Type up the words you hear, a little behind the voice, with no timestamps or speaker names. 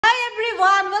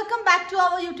welcome back to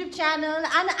our YouTube channel.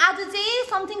 And आज चाहिँ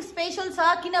something special छ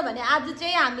किनभने आज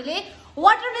चाहिँ हामीले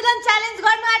watermelon challenge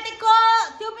गर्न आटेको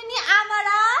त्यो पनि आमा र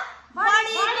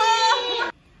बडीको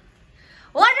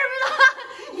watermelon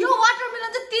यो watermelon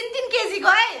चाहिँ 3-3 केजी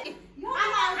को है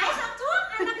आमा खाइसक्छु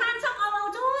अनि खान्छ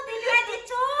कमाउँछु दिदीलाई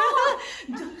जित्छु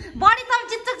बडी त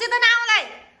जित्छ जित्दैन आमालाई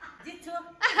जित्छु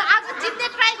आज जित्ने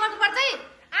ट्राई गर्नुपर्छ है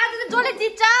आज चाहिँ जसले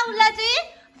जित्छ उलाई चाहिँ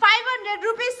 500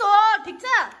 रुपैयाँ हो ठीक छ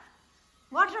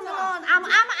watermelon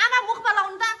आमा मुखमा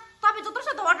लाउनु त तपाई जत्रो छ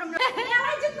त watermelon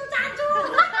यहाँ जित्नु चाहन्छु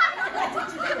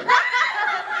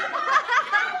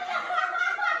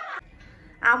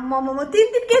आमा म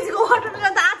 3-3 केजी को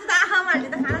watermelon त आज त आमाहरुले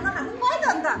त खाना नखानु मैले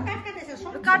अन्त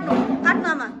काट्नु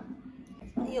आमा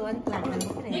यो हो नि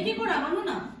एक एक कुरा भन्नु न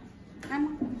आमा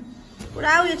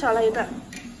पुरा उयो छ होला यो त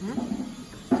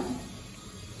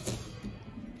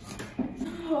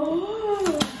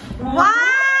वाउ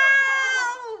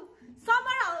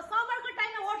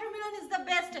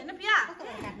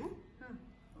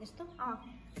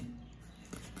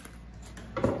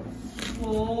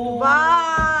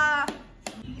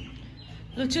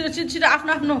छिटो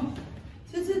आफ्नो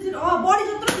छिटो बडी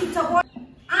जत्रो ठिक छ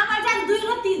आमा चाहिँ 2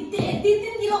 र 3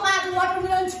 किलो को आज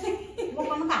वाटरमेलन चाहिँ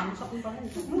मुखमा हाल्नु सक्नु पर्यो नि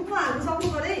मुखमा हाल्नु सक्नु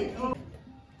पर्यो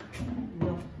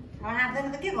है हाल्दैन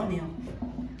त के गर्ने हो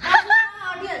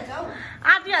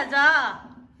आटिहाल्छ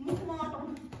मुखमा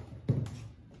अटाउनु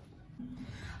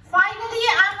फाइनली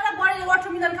आमा र बडीले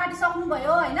वाटरमेलन काटिसक्नु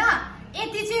भयो हैन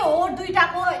यति चाहिँ हो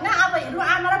दुईटाको हैन अब हेर्नु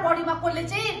आमा र बडीमा कोले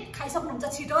चाहिँ खाइसक्नुहुन्छ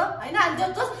छिटो हैन अनि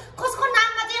कसको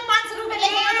नाममा चाहिँ 500 रुपैयाँ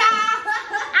लेखेको छ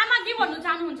आमा के भन्नु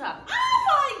चाहनुहुन्छ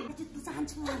जित्नु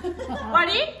चाहन्छु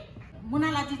बडी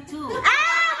मुनाला जित्छु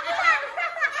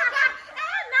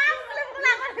नामले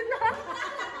मुना गर्नु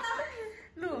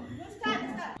लु स्टार्ट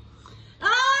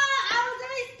अब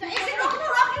चाहिँ एकछिन रोक्नु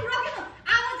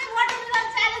अब चाहिँ वाटरमेलन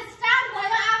च्यालेन्ज स्टार्ट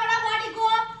भयो आमा र बडीको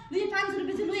 500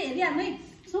 रुपैयाँ चाहिँ लु हेरिहाल्नु है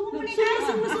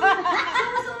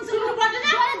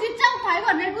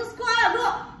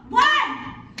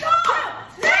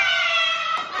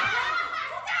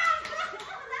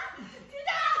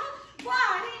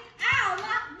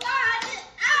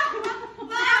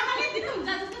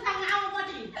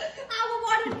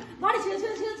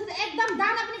एकदम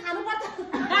दाना पनि खानुपर्छ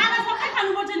दाना सबै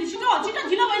खानुपर्छ नि छिटो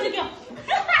ढिलो भइसक्यो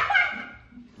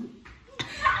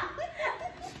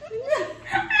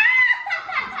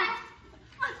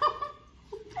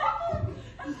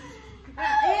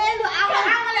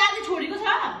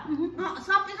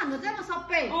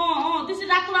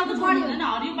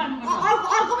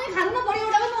अर्को पनि खानु न बडी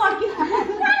एउटा पनि अड्की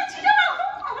छिटो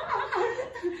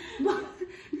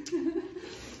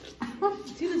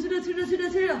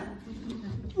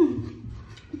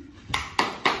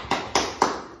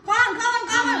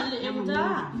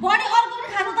बडी अर्को पनि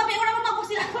खानु तपाईँ एउटा पनि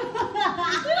नबसिराख्नु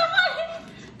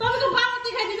तपाईँको बाबा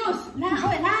देखाइदिनुहोस्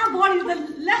ला बडी त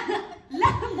ला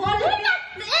बडी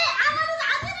ए आमाले त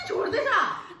आजै नै छोड्दैछ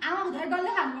आमाको धेरै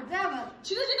डल्लै खानुपर्छ अब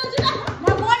छिटो म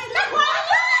बडी ला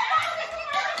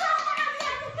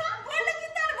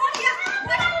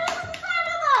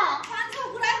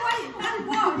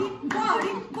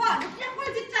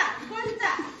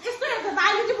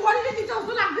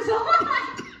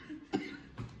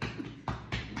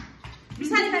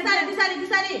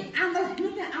बिसारी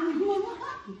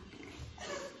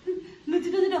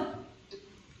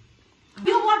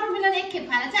यो वाटरमेलन एक खेप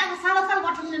खाएर चाहिँ अब साल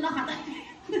वाटरमेलन नखाँदा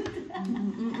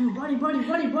बडी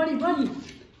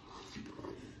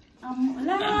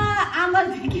ला आमा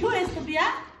के हो यस्तो बिहा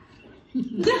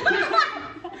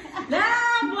ला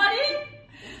बडी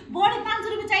 500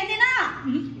 रुपैयाँ चाहिँदैन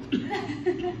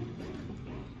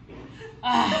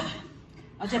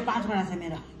अझै 5 वटा छ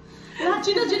मेरो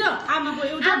छिटो आमाको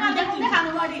एउटा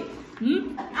खानु बडी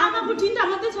आमाको 3टा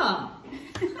मात्रै छ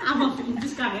आमाको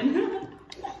त्यसका हैन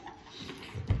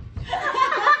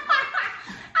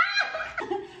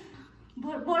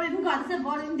बडी पनि गर्छ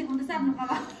बडी पनि देखाउँदैछ आफ्नो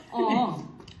बाबा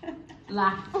ला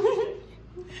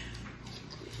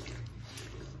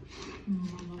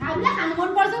हामीलाई खानु मन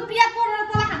पर्छ पियाज पोलेर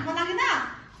तल खानु लागि न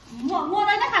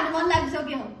मलाई नै खानु मन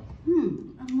लागिसक्यो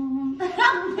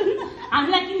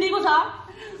हामीलाई किन्दिएको छ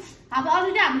अब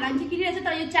अलरेडी हाम्रो लागि चाहिँ किनिरहेछ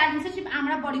तर यो च्यालेन्ज चाहिँ सिर्फ आमा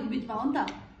र बडीको बिचमा हो नि त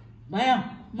भयो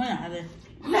म हारे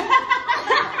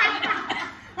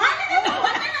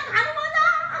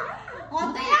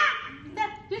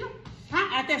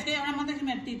त्यस्तै एउटा मात्रै छ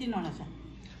मेरो 3-3 छ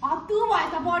तु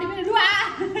भएछ बडी पनि रुवा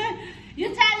यो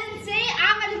च्यालेन्ज चाहिँ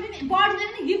आमाले पनि बडीले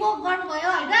पनि गिभ अप गर्नुभयो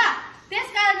हैन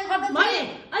त्यसकारणले गर्दा मैले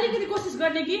अलिकति कोसिस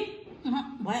गर्ने कि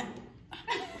भयो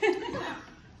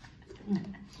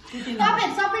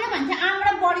तपाईहरु सबैले भन्छ आमा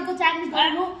र बडीको च्यालेन्ज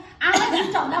गर्नु आमा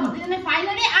जित्छ होला भन्दै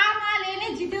फाइनली आमाले नै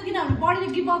जित्यो किनभने बडीले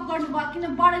गिभ अप गर्नुभयो किन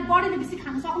बडीले बेसी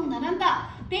खान सक्नुहुँदैन नि त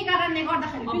त्यही कारणले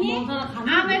गर्दाखेरि पनि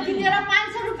आमा जितेर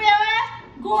 500 रुपैयाँ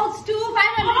goes to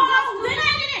 500 हुँदैन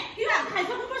अहिले किन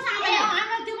खाइसक्नु पर्छ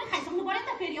आमा त्यो पनि खाइसक्नु पर्यो नि त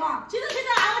फेरि छिटो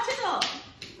छिटो आमा छिटो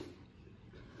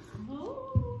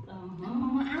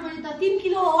आमाले त 3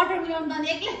 किलो वाटरमेलन त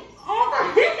एक्लै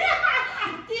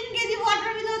 3 केजी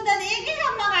वाटरमेलन त एकै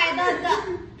ठाउँमा खायो त अन्त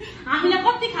हामीलाई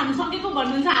कति खानु सकेको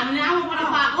भन्नुहुन्छ हामीले आमाबाट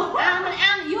पाएको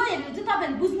यो हेर्नु चाहिँ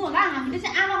तपाईहरु बुझ्नु होला हामीले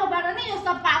चाहिँ आमाकोबाट नै यो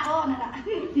सब पाएको भनेर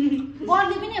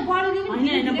बडीले पनि हैन बडीले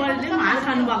पनि हाल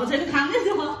खानु भएको छैन खाँदै छ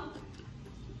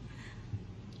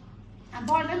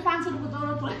बडीले 500 रुपैयाँ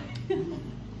जरुरत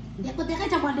पर्यो देखाइ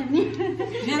छ बडीले पनि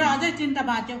मेरो अझै चिन्ता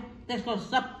बाँच्यो त्यसको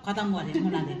सब खतम गरे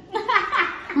मुनाले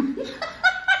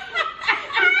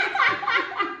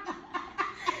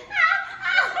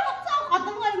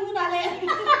खतम गरे मुनाले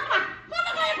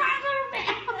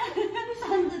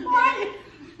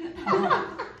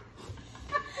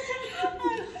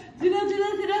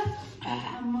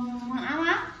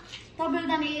आमा तपाईले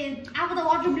त नि अब त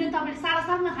वाटरमेलन तपाईले सारा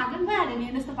साथमा खाँदै पनि भइहाल्यो नि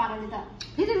यस्तो पाराले त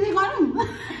फेरि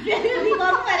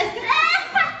गरौँ अरे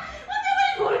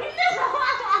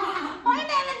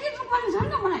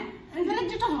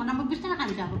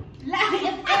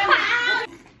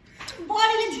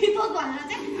बडीले जितोस् भनेर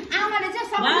चाहिँ आमाले चाहिँ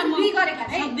सबै फ्री गरेका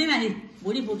है सक्दिन नि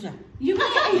भुडी फुट्छ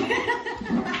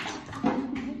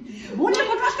भुडी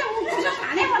फुटोस् के मुख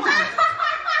खानै पर्छ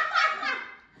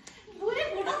भुडी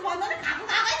फुटोस् भन्दा नि खाएको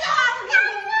खाएकै छ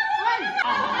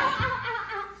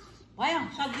भयो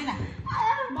सक्दिन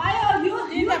भयो यो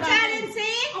च्यालेन्ज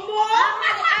चाहिँ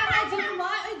आमा जित्नु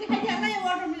भयो देखाइदिए होला यो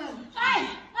वाटरमेलन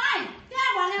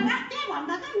त्यहाँ भनेर त्यही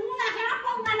भन्दा चाहिँ मुना खेर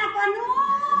पाउँदा नपर्नु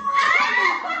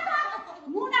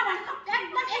मुना भनेको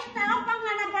एकदम एक्स्ट्रा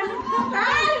पाउँदा नपर्नु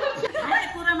खाने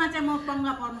कुरामा चाहिँ म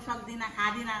पंगा पर्न सक्दिन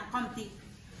खादिन कम्ती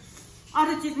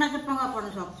अरू चिजमा चाहिँ पंगा पर्न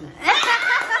सक्छु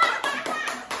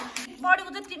बडीको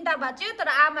चाहिँ 3टा बाँच्यो तर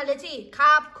आमाले चाहिँ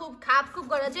खाप खुप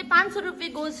गरेर चाहिँ 500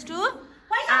 रुपैयाँ गोज टु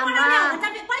आमा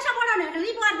पैसा बढाउने हो भने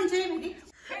रिप गरिदिन्छु नि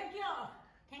फेरि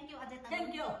थ्यांक यू अझै त थ्यांक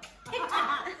यू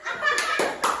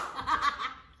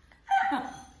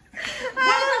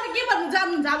तपाईँ के भन्नु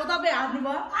चाहनुहुन्छ अब तपाईँ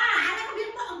हार्नुभयो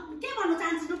के भन्नु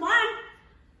चाहन्छु भन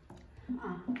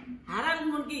हारल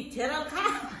मुर्गी छेरल खा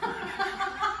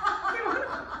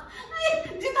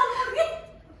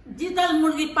जितल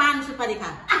मुर्गी पान सुपारी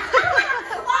खा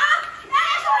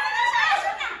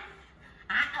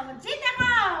जितेको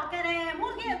के अरे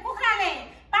मुर्गी कुखुराले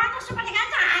पानको सुपारी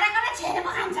खान्छ हारेकोले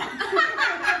छेरेको खान्छ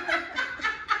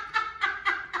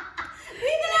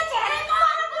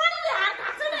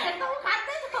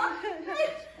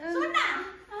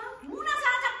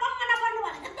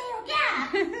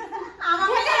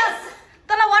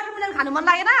तँलाई वाटरमेलन खानु मन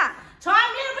लागेन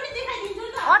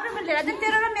वाटरमेलन लिएर चाहिँ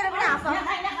तेरो र मेरो पनि आउँछ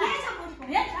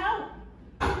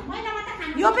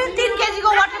यो पनि 3 केजीको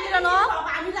वाटरमेलन हो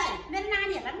मेरो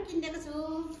नानीहरूलाई पनि किनिदिएको छु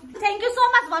थ्याङ्क यू सो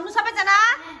मच भन्नु सबैजना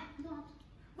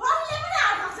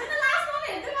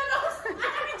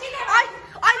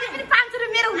अहिले पनि 500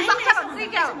 रुपैयाँ मेरो हुन सक्छ भन्छु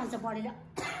क्या भन्छ बडीले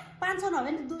 500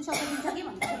 नभए नि 200 दिन्छ कि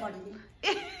भन्छ बडीले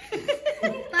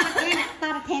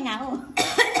तर ठेङ्गा हो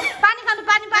पानी खानु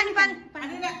पानी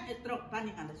यत्रो पानी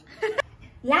खाँदैछु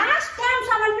लास्ट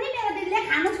टाइमसम्म पनि मेरो दिदीले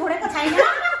खानु छोडेको छैन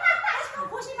यसको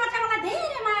खुसीमा चाहिँ मलाई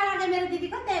धेरै माया लाग्यो मेरो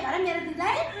दिदीको त्यही भएर मेरो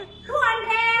दिदीलाई 200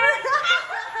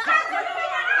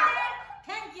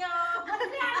 थ्यांक यू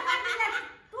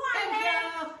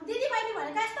दिदी बहिनी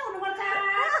भनेको यस्तो हुनुपर्छ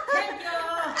थ्यांक यू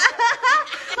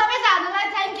सबैजनालाई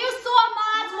thank you so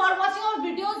much for watching our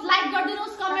videos like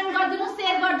गरिदिनुहोस् कमेन्ट गरिदिनुहोस्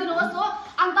सेयर गरिदिनुहोस् हो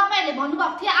अनि तपाईहरुले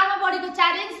भन्नुभएको थियो आमा बडीको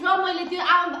च्यालेन्ज र मैले त्यो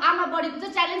आमा बडीको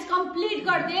चाहिँ च्यालेन्ज कम्प्लिट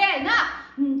गरिदिए हैन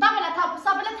तपाईलाई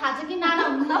सबैलाई थाहा छ कि नाना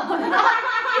हुनुहुन्छ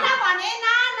किनभने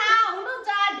नाना हुनुहुन्छ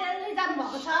दिल्ली जानु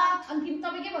भएको छ अनि तिमी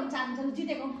तपाईँ के भन्न चाहनुहुन्छ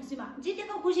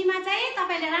जितेको खुसीमा चाहिँ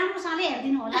तपाईले राम्रोसँगले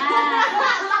हेर्दिनु होला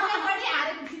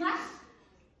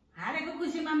हारेको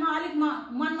खुसीमा म अलिक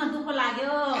मनमा दुःख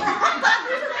लाग्यो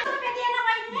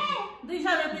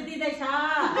 200 रुपैयाँ दिँदैछ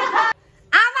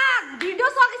आमा भिडियो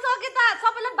सकिसके त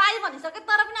सबैलाई बाई भनिसके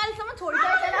तर पनि अहिलेसम्म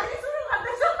छोडिरहेको छैन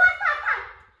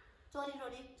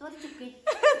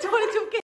चोरी चुप्के